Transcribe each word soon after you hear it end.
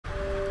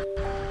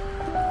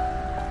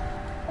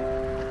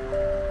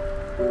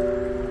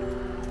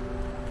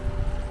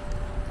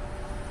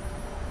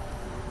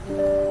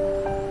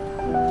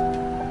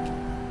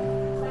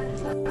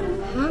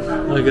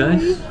Hi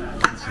guys,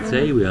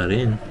 today we are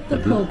in the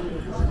pub.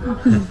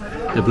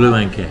 The Blue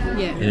Anchor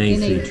Yeah,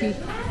 in AINTREE.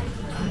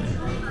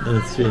 And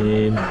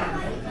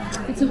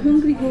it's a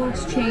Hungry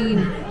Horse chain.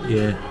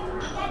 Yeah,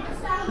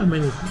 I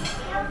mean,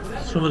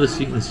 some of the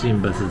seating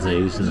seem better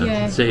days than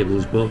the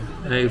tables, but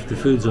hey, if the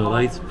food's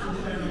alright,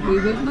 we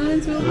wouldn't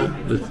mind, will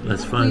we?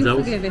 Let's find out.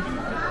 Forgive it.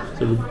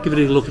 So we'll give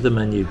it a look at the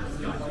menu.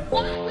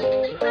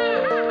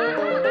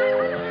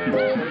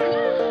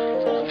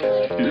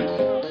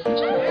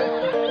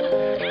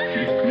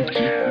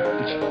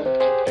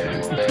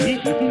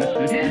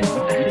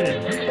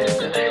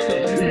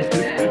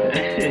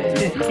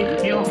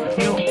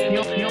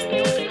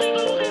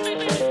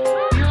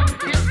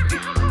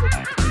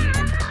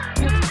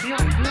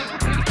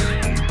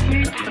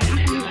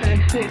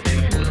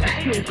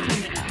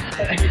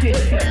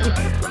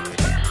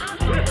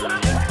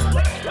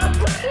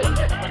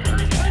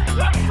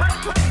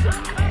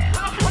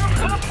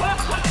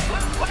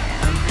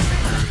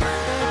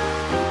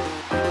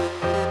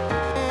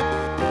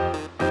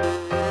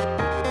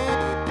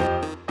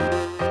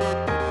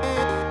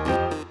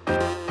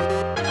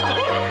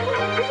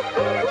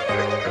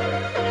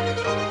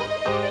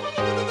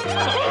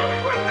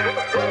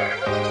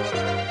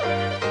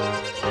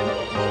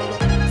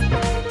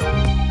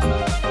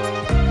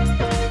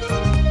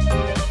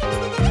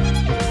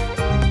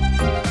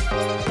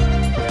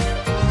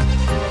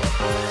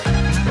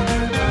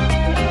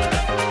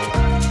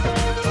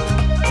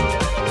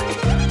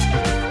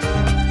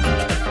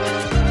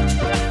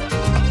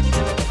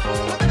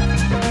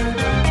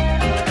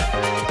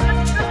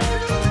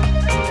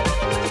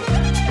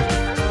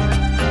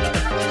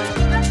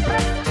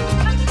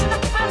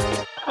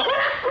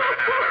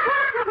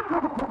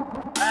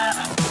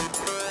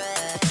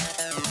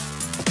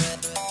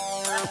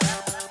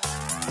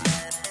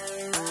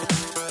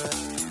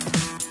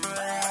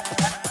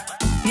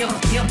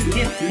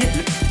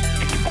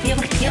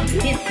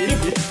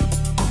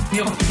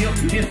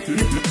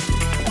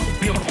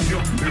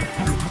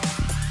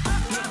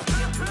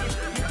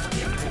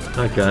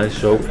 Hi guys,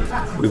 so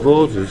we've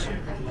ordered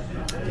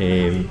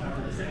the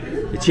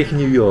chicken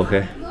New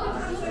Yorker,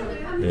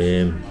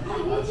 a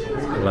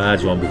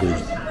large one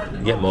because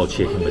you get more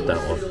chicken with that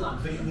one,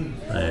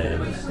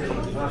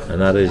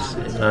 and that is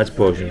a large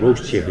portion of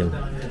roast chicken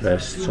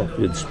breast topped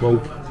with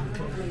smoked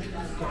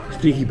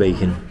streaky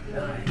bacon,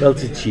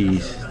 melted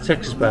cheese,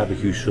 Texas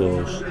barbecue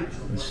sauce,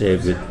 and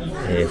served with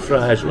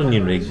fries,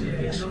 onion rings,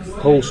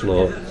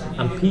 coleslaw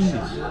and peas.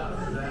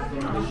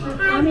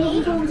 I'm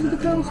looking forward to the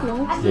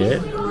coleslaw.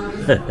 Yeah.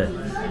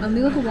 And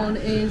the other one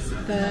is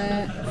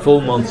the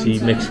Full Monty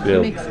mixed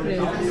grill.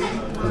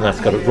 And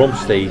that's got a rump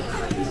steak,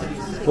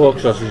 pork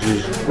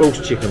sausages,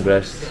 roast chicken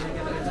breast,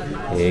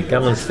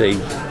 gammon steak,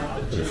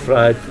 with a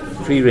fried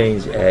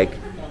free-range egg,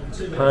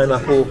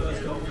 pineapple,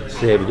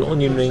 served with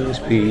onion rings,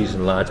 peas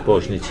and a large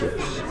portion of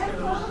chips.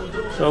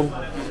 So,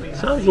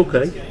 sounds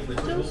okay.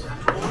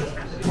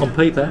 On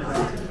paper.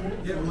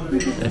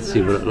 Let's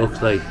see what it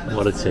looks like and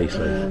what it tastes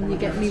like. You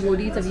get me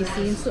worried, have you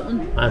seen something?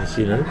 I haven't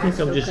seen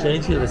anything, I'm just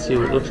saying to you, let's see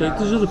what it looks like.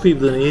 There's other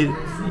people that eating,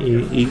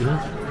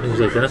 things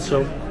like that,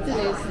 so, It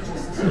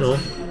is. you know,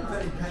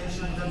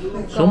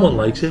 someone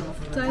likes it.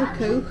 Diet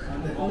Coke.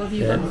 What have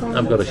you got for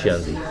I've got a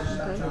shandy.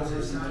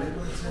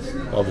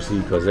 Okay. Obviously,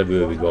 because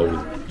everywhere we go, we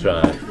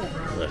try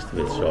the rest of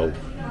it, so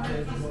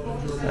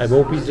I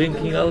won't be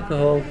drinking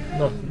alcohol,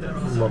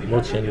 not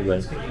much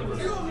anyway.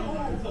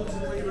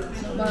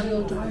 While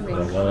you're driving.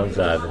 Not while I'm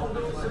driving. Not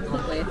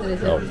worth it,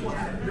 is it? No.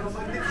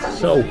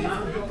 So,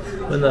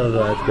 when that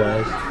arrives,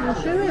 guys, We'll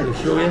show you. we'll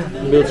show you,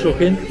 and we'll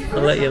chuck in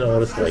and let you know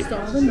what it's like.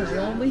 We're starving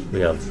now, aren't we? We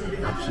have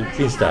absolutely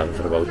been starving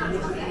for about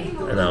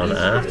an hour and a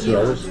half, 2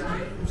 hours.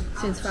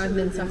 Since 5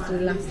 minutes after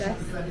the last death.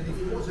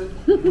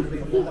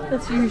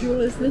 That's usual,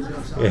 isn't it?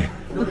 Yeah.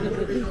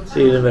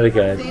 See you in a minute,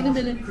 guys. See you in a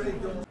minute.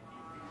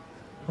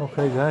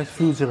 Okay, guys,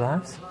 food's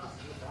arrived.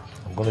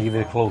 I'm going to give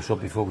it a close-up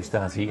before we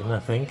start eating, I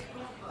think.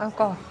 I've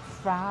got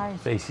fries.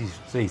 Tracy's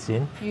straight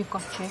in. You've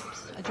got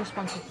chips. I just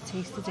wanted to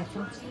taste the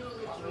difference.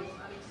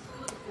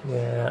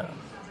 Yeah.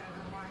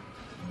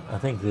 I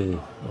think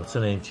what's the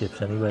name,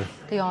 chips anyway?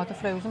 They are the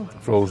frozen.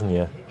 Frozen,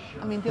 yeah.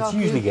 I mean, they It's are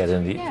usually good. get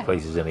in the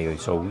places anyway,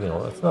 so, you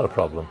know, it's not a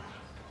problem.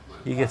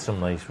 You get some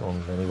nice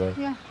ones anyway.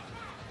 Yeah.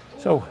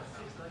 So,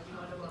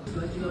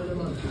 there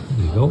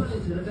you go.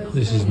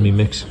 This is me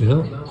mixed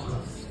grill.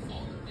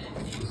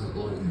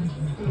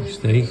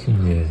 Steak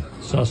and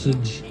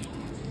sausage.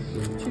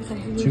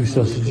 2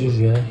 sausages,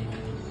 yeah.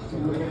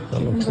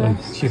 That looks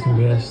like chicken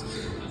breast.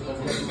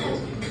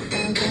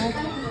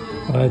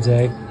 Fried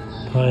egg.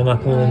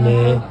 Pineapple in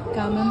there.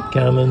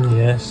 Gammon,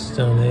 yes,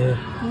 down there.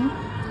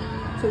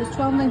 So it was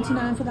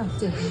 $12.99 for that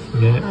dish.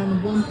 Yeah.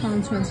 And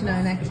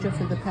 £1.29 extra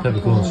for the Peppercorn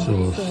peppercorn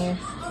sauce. sauce.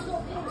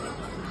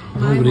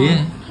 Over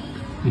here,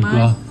 we've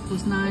got... Mine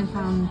was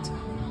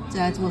 £9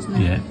 dead, wasn't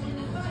it? Yeah.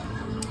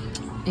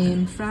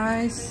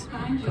 Fries,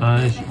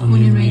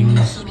 onion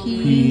rings,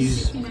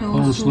 peas,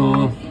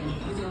 coleslaw,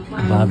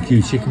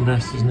 barbecue chicken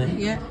breast, isn't it?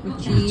 Yeah, with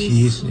cheese. With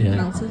cheese, yeah.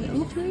 Melted. It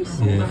looks nice.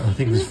 Yeah, I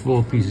think there's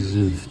 4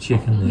 pieces of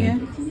chicken there. Yeah,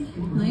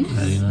 nice.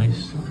 Very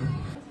nice.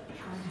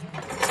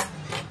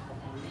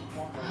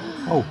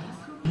 Oh.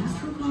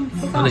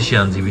 And a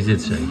shandy, we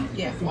did say.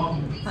 Yeah.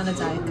 And a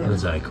Diet Coke. And a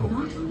Diet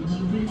Coke.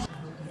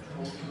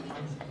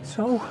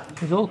 So,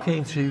 it all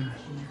came to...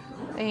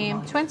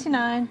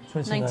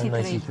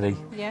 29.93.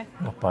 Yeah.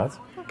 Not bad.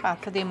 Not bad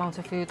for the amount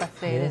of food that's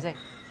there, is it?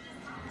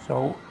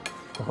 So,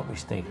 I've got my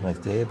steak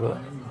knife there, but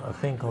I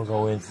think I'll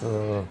go in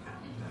for...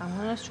 I'm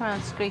going to try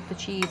and scrape the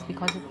cheese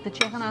because the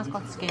chicken has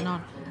got skin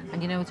on,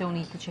 and you know I don't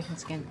eat the chicken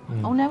skin.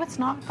 Oh no, it's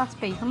not. That's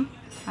bacon.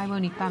 I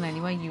won't eat that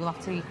anyway. You'll have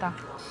to eat that.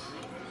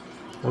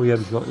 Oh yeah,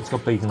 it's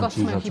got bacon and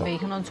cheese on top. It's got smoky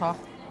bacon on top.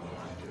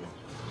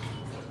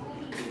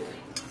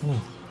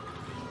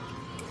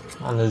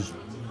 And there's...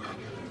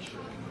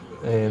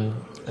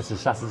 it's a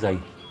Saturday,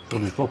 so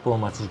there's football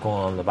matches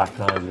going on in the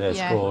background, there's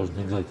scores and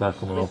things like that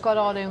coming up. We've got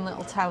our own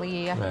little tally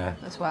here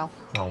as well.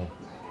 No,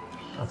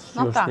 that's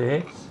not just that,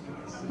 it.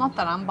 Not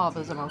that I'm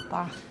bothered about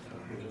that.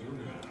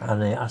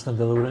 And Aston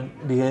Villa were in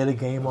the early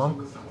game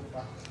on,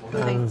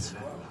 and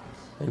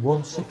they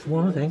won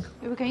 6-1, I think.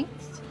 Who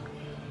against?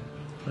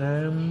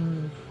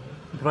 Brighton.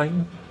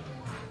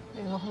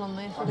 There's nothing on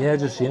there. Yeah, I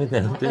just seen it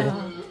then.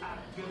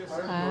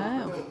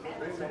 Oh,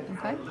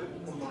 okay.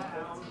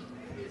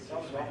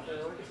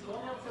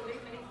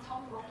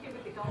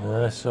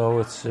 So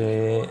it's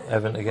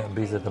Everton getting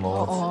beat at the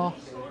moment.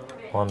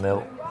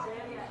 1-0.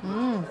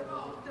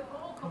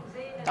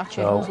 That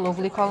chicken's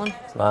lovely, Colin.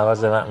 Live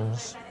as it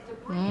happens.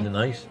 They're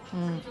nice.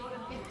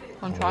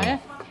 Want to try it?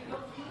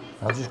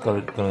 I've just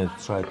going to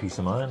try a piece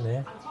of mine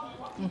there.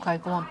 Okay,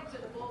 go on.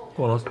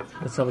 Go on,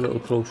 let's have a little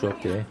close up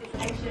there.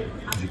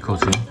 As you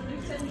cut in.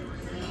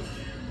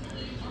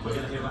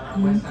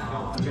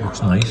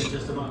 Looks nice.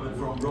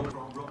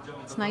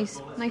 It's nice,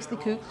 nicely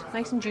cooked,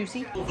 nice and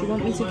juicy. Do you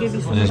want me to give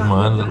you some? There's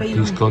mine, little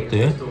piece cut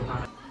there.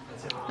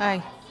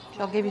 Hey,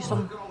 shall I give you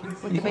some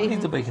with the bacon? You can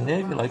leave the bacon there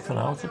if you like for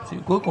now. It's up to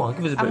you. Go on,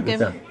 give us a bit of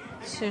that.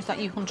 So that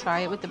you can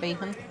try it with the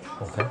bacon.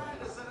 Okay.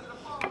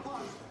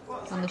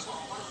 And the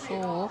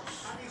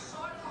sauce.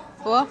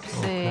 Whoopsie.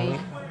 Okay.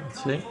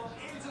 Let's see.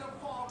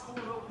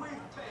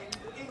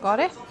 Got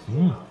it?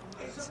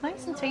 It's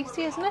nice and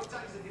tasty, isn't it?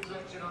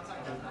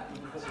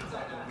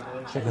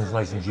 Chicken's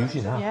nice and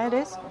juicy now. Yeah, it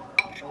is.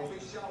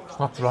 It's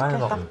not dry or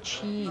nothing. That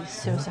cheese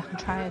so I can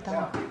try it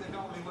out.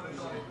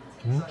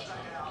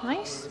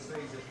 Nice.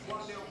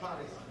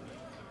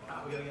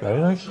 Very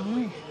nice.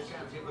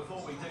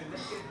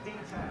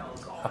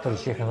 I've got a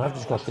chicken I've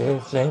just got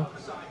there, same.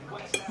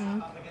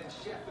 I'll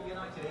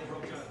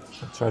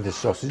try this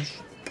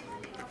sausage.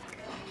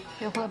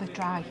 Feels a little bit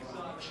dry.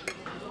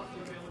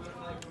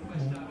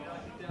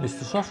 It's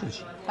the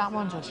sausage. That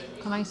one does.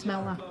 Can I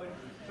smell that?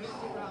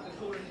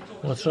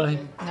 Want to try?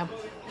 No.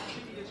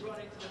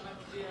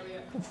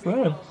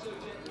 Fair.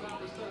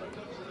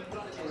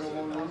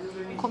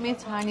 Cut me a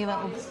tiny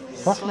little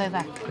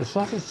slither. The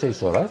sausage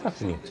tastes alright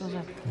actually. Does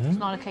it? It's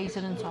not a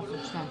catering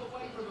sausage then?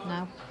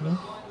 No?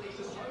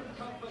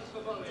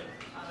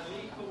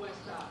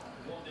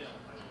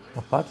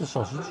 Not bad, the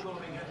sausage.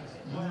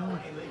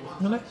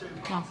 Isn't it?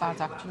 Not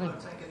bad actually.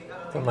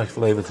 Got a nice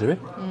flavour to it.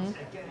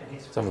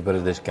 Let's have a bit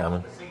of this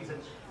gammon.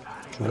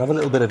 So we'll have a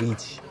little bit of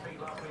each,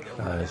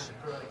 guys.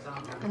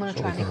 I'm going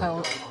to try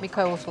my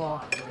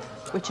coleslaw,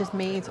 which is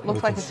made,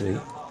 looks like it's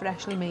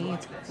freshly made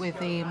with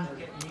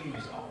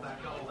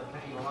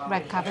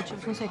red cabbage. I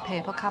was going to say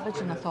purple cabbage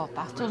and I thought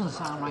that doesn't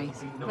sound right.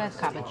 Red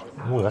cabbage.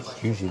 Oh, that's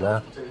juicy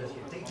there.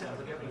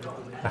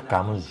 That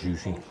gammon's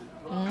juicy.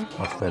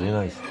 That's very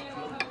nice.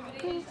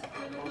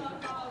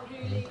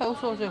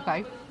 Coleslaw's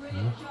okay.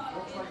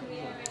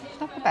 It's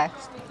not the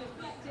best.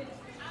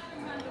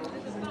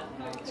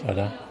 Try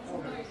that.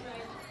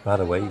 Right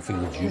away, you feel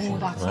the juicy. Oh,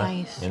 that's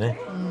nice. Innit?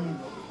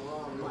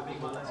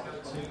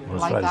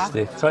 Like try that.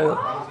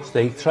 the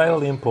steak. Try all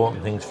the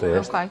important things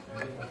first. Okay.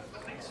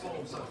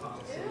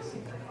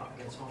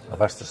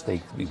 I've asked the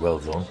steak to be well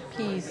done.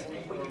 Peas.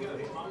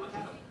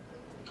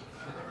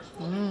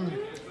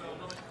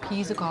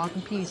 Peas are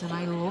garden peas and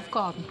I love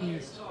garden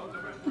peas.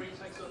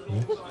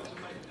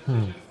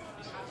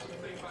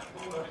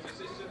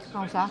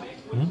 How's that?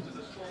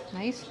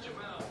 Nice.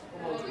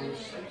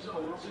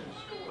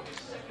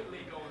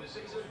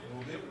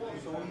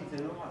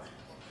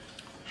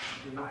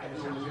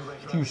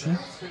 Juicy.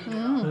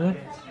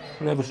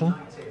 Flavorsome.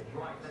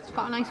 It's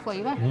got a nice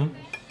flavour.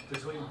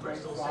 It's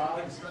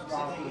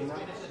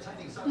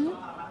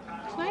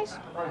nice.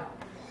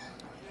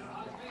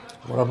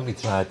 What haven't we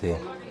tried there?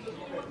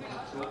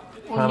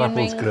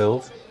 Pineapples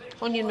grilled.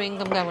 Onion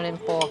ring I'm going in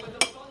for.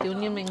 The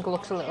onion ring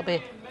looks a little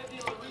bit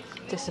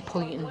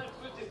disappointing.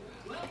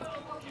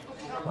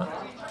 What?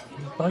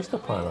 Nice, the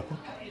pineapple.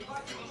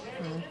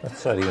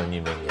 Let's try the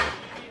onion ring there.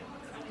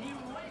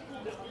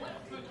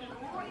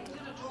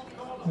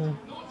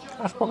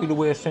 That's probably the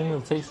worst thing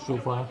I've tasted so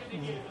far.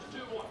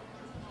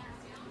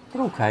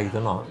 They're okay,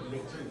 they're not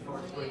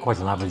quite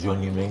an average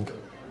onion ring.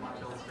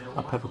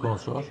 That peppercorn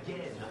sauce.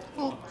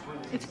 Well,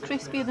 it's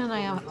crispier than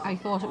I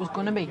thought it was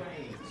going to be.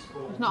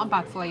 It's not a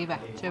bad flavour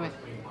to it.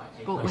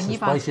 But Nice and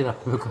spicy,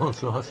 that peppercorn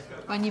sauce.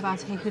 When you've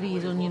had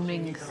Hickory's onion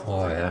rings,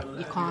 yeah,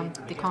 they can't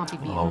be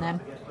beaten them.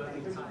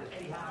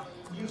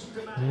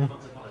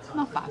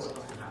 Not bad.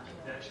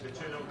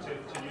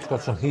 It's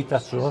got some heat,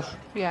 that sauce.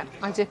 Yeah,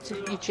 I dipped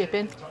your chip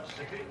in.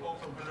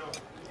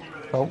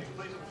 Oh,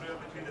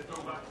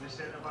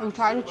 Oh,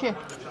 try the chip.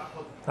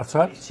 that's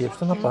right, the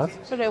chips are not bad.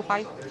 They're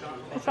okay.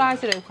 The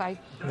fries are okay.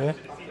 Yeah.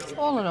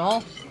 All in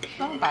all,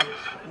 not a bad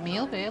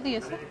meal really,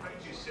 is it?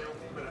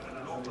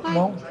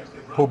 No,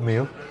 pub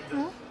meal.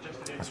 Yeah.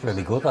 That's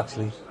really good,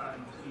 actually.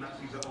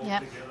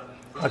 Yeah.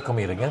 I'd come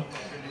here again.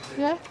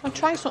 Yeah, I'll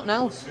try something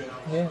else.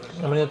 Yeah,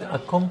 I mean,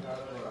 I'd come.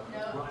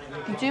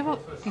 You do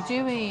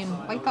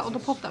like that other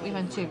pub that we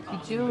went to, you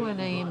do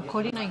a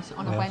curry night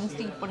on a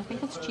Wednesday, but I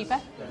think it's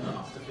cheaper.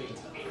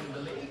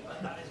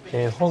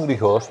 Hungry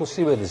Horse, we'll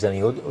see whether there's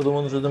any other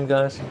ones with them,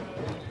 guys.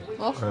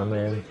 Look,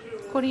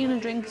 curry and a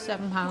drink,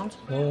 £7.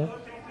 Yeah.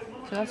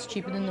 So that's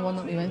cheaper than the one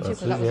that we went to,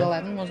 That's because that it, was yeah.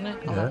 11, wasn't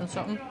it? 11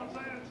 something.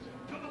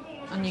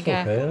 And you It's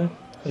get, okay,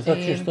 is that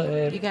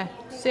just you get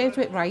served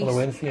with rice, on a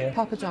Wednesday, yeah.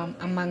 poppadom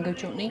and mango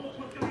chutney.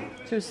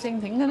 So it's the same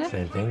thing, isn't it?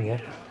 Same thing, yeah.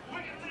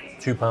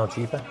 £2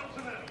 cheaper.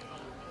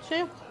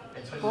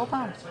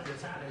 £4.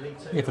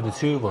 Yeah, for the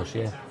two of us,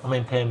 yeah. I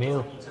mean, per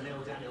meal.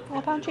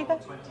 £4 cheaper.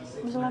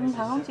 It was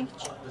 £11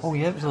 each. Oh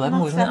yeah, it was 11,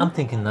 wasn't it? I'm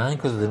thinking 9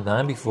 because of the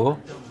 9 before.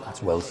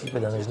 That's well cheaper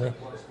then, isn't it?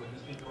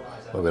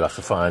 Well, we'll have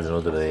to find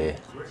another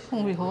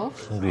Hungry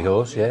Horse. Hungry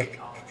Horse, yeah.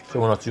 So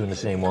we're not doing the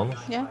same ones.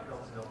 Yeah,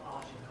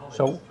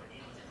 So,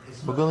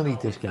 we're going to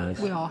eat this, guys.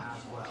 we are.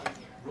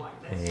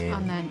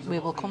 And then we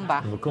will come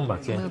back. We'll come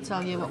back, yeah. We'll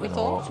tell you what we Oh,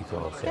 thought. what we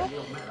thought, yeah.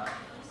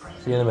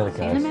 See you in a minute,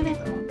 See you guys. in a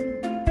minute.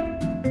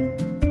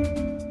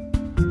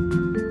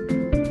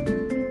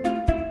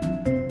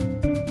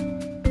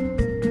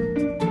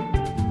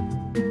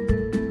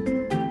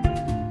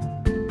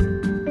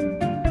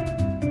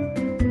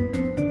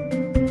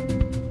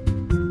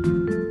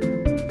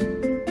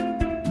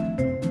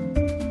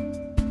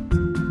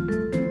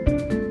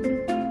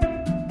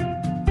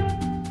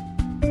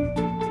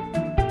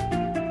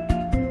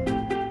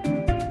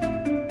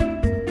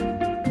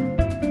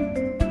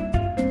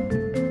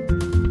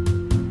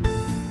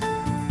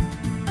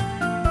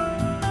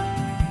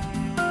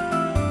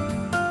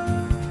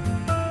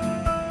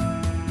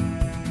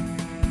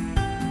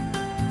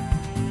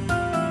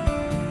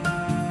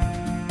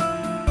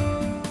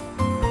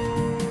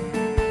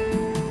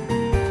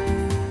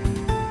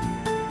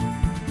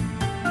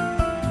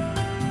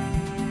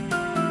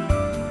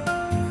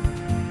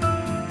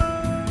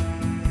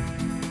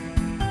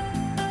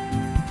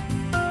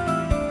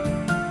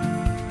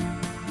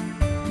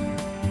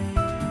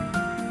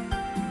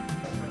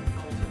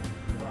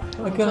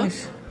 Right,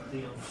 guys.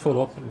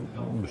 Full up.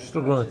 We're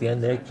struggling at the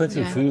end there.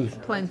 Plenty of food.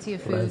 Plenty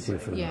of food. Plenty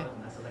of food. Yeah.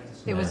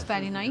 It was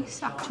very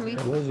nice, actually.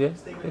 It was, yeah.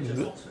 It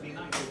was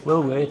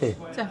well worth it.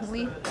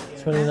 Definitely.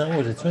 29,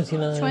 was it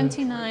 29?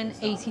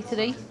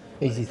 29.83.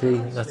 83,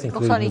 that's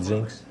including the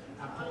drinks.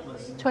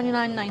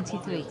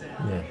 29.93.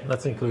 Yeah,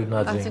 that's including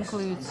our That drinks.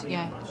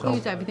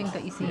 includes everything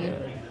that you see. Yeah.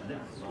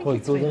 Quite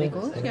It's good, really isn't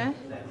it? good, yeah.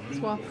 It's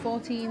what,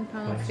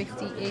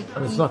 £14.58.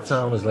 And it's not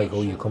sound as like,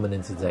 oh, you're coming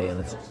in today and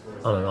it's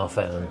on and off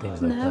it and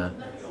things like that.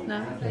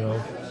 No. You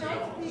know?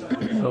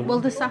 So Well,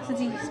 the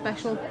Saturday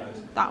special,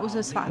 that was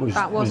a Saturday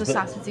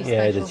special.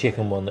 Yeah, the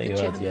chicken one that you had,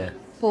 Chicken. yeah.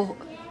 But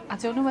I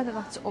don't know whether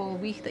that's all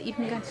week that you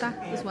can get that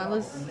as well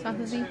as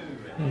Saturday.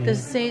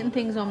 There's certain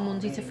things on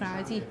Monday to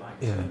Friday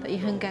that you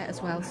can get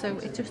as well. So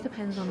it just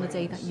depends on the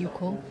day that you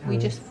come. We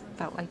just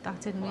felt like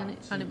that, didn't we?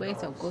 And it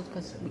worked out good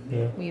because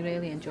we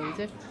really enjoyed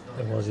it.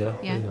 It was, yeah.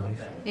 Yeah. Really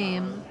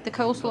nice. The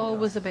coleslaw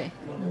was a bit.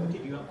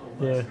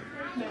 Yeah.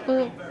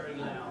 But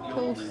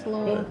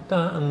coleslaw.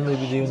 That and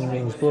maybe the onion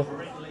rings, but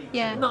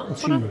Yeah.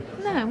 Nothing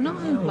but too-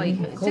 nothing like it.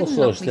 Didn't coleslaw's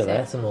knock me still sick.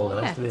 it and all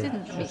the rest of it.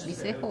 Didn't make me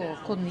sick or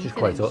couldn't eat just it.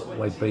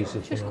 quite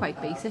basic. Just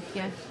quite basic,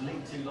 yeah.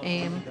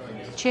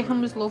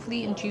 Chicken was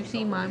lovely and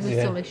juicy. Mine was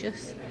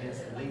delicious.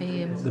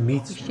 The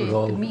meats we were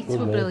all the meats good,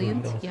 were weren't they?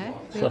 brilliant. Yeah,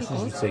 really Sausage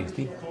good. was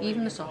tasty.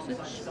 Even the sausage.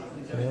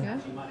 Yeah. Yeah.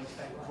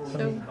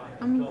 So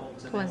I'm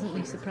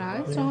pleasantly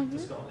surprised, aren't you?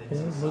 Yeah,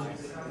 it was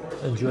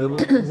enjoyable.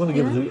 I'm going to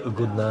give it a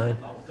good 9.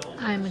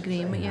 I'm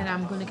agreeing with you.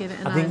 I'm going to give it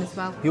a I 9 think as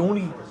well. the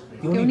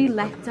only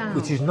letdown,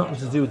 which is nothing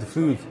to do with the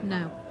food,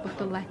 no, but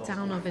the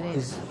letdown of it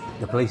is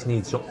the place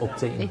needs some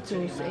updating. it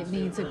does. It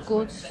needs a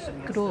good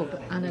scrub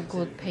and a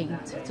good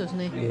paint, doesn't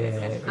it?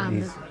 Yeah, it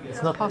And is.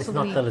 It's not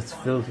possibly that it's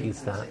filthy,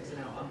 it's that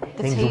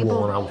the things table, are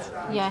worn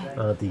out. Yeah,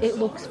 aren't they? it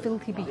looks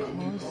filthy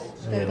because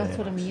that's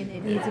what I mean.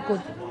 It needs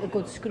a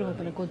good scrub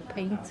and a good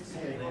paint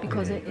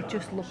because it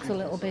just looks a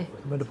little bit.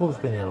 But the pub's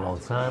been here a long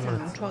time, and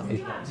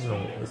downtrodden.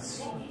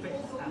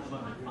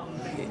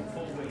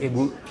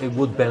 it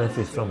would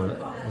benefit from an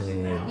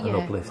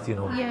uplift, you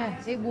know. Yeah,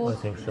 it would. I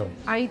think so.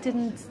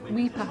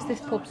 We passed this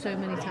pub so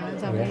many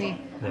times, haven't we,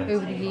 Yeah.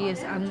 over the years,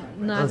 and And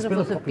it's neither been of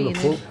a us have been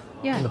popular in. pub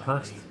Yeah, in the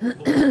past.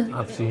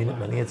 I've seen it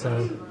many a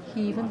time,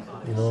 even.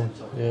 you know.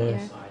 Yeah.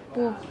 Yeah,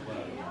 but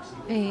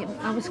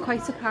I was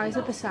quite surprised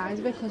at the size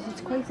of it because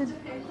it's quite a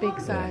big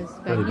size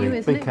venue, Very big,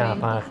 isn't big it? car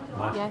really? park.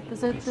 Yeah,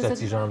 there's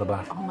Stretches a on the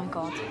back. oh my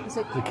god,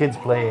 The kids'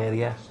 play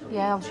area.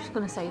 yeah, I was just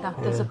going to say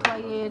that there's a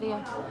play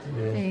area.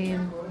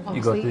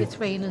 Obviously it's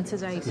raining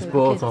today, so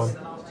Sport the kids,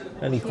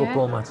 on. Any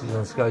football matches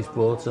on Sky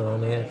Sports are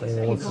on here. If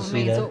anyone wants to people see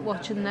made them. up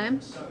watching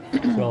them.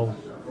 So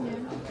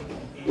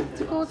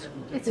It's good.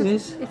 It's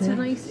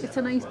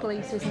a nice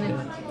place, isn't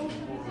it?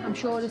 I'm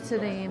sure it's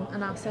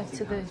an asset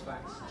to the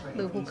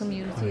local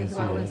community as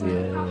well, isn't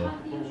it?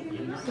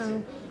 yeah.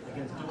 So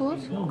good.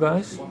 Oh,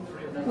 guys.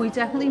 We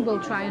definitely will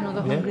try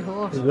another Hungry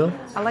Horse. We will.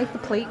 I like the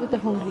plate with the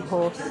Hungry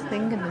Horse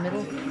thing in the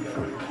middle.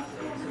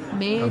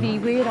 Mary,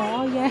 where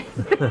are you?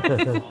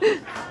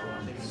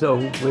 So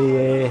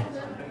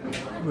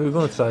we're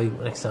going to try,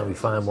 next time we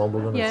find one,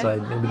 we're going to try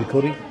maybe the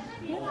curry.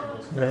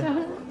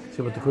 Yeah.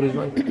 See what the curry's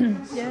like.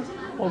 Yeah.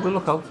 Well, we'll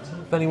look out.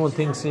 If anyone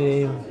thinks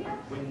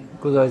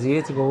good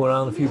idea to go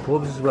around a few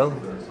pubs as well,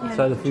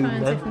 try the food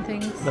and different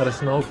things. let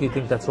us know if you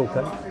think that's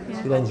okay.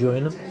 If you're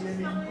enjoying them.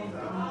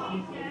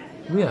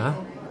 We are.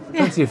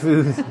 Plenty of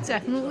food.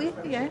 Definitely,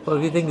 yeah. But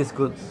if you think it's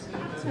good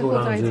to go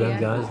around and do them,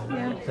 guys,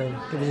 then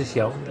give us a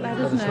shout. Let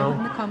us know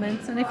in the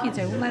comments, and if you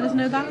don't, let us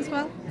know that as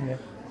well. Yeah.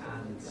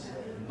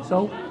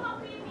 So,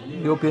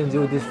 we hope you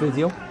enjoyed this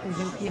video. We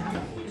hope you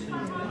have.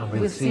 And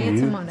we'll see you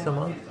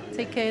tomorrow.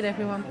 Take care,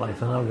 everyone. Bye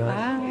for now,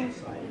 guys.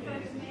 Bye.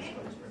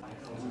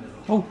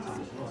 Oh,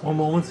 one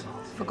moment.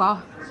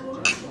 Forgot.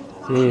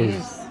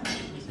 Cheers.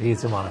 See you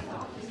tomorrow.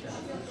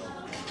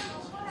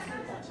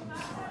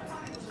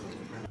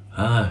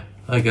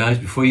 Hi guys,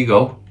 before you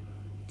go,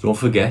 don't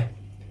forget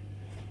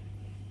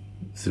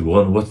to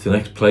watch the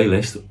next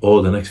playlist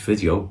or the next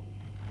video.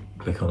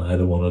 Click on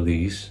either one of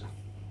these.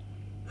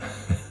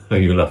 Are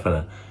you laughing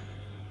at?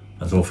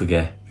 And don't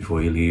forget,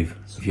 before you leave,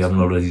 if you haven't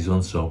already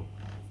done so,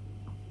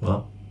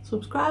 well,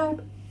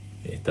 subscribe.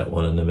 Hit that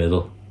one in the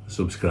middle,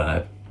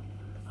 subscribe,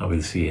 and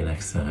we'll see you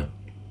next time.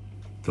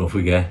 Don't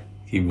forget,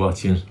 keep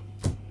watching.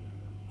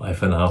 Bye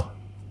for now.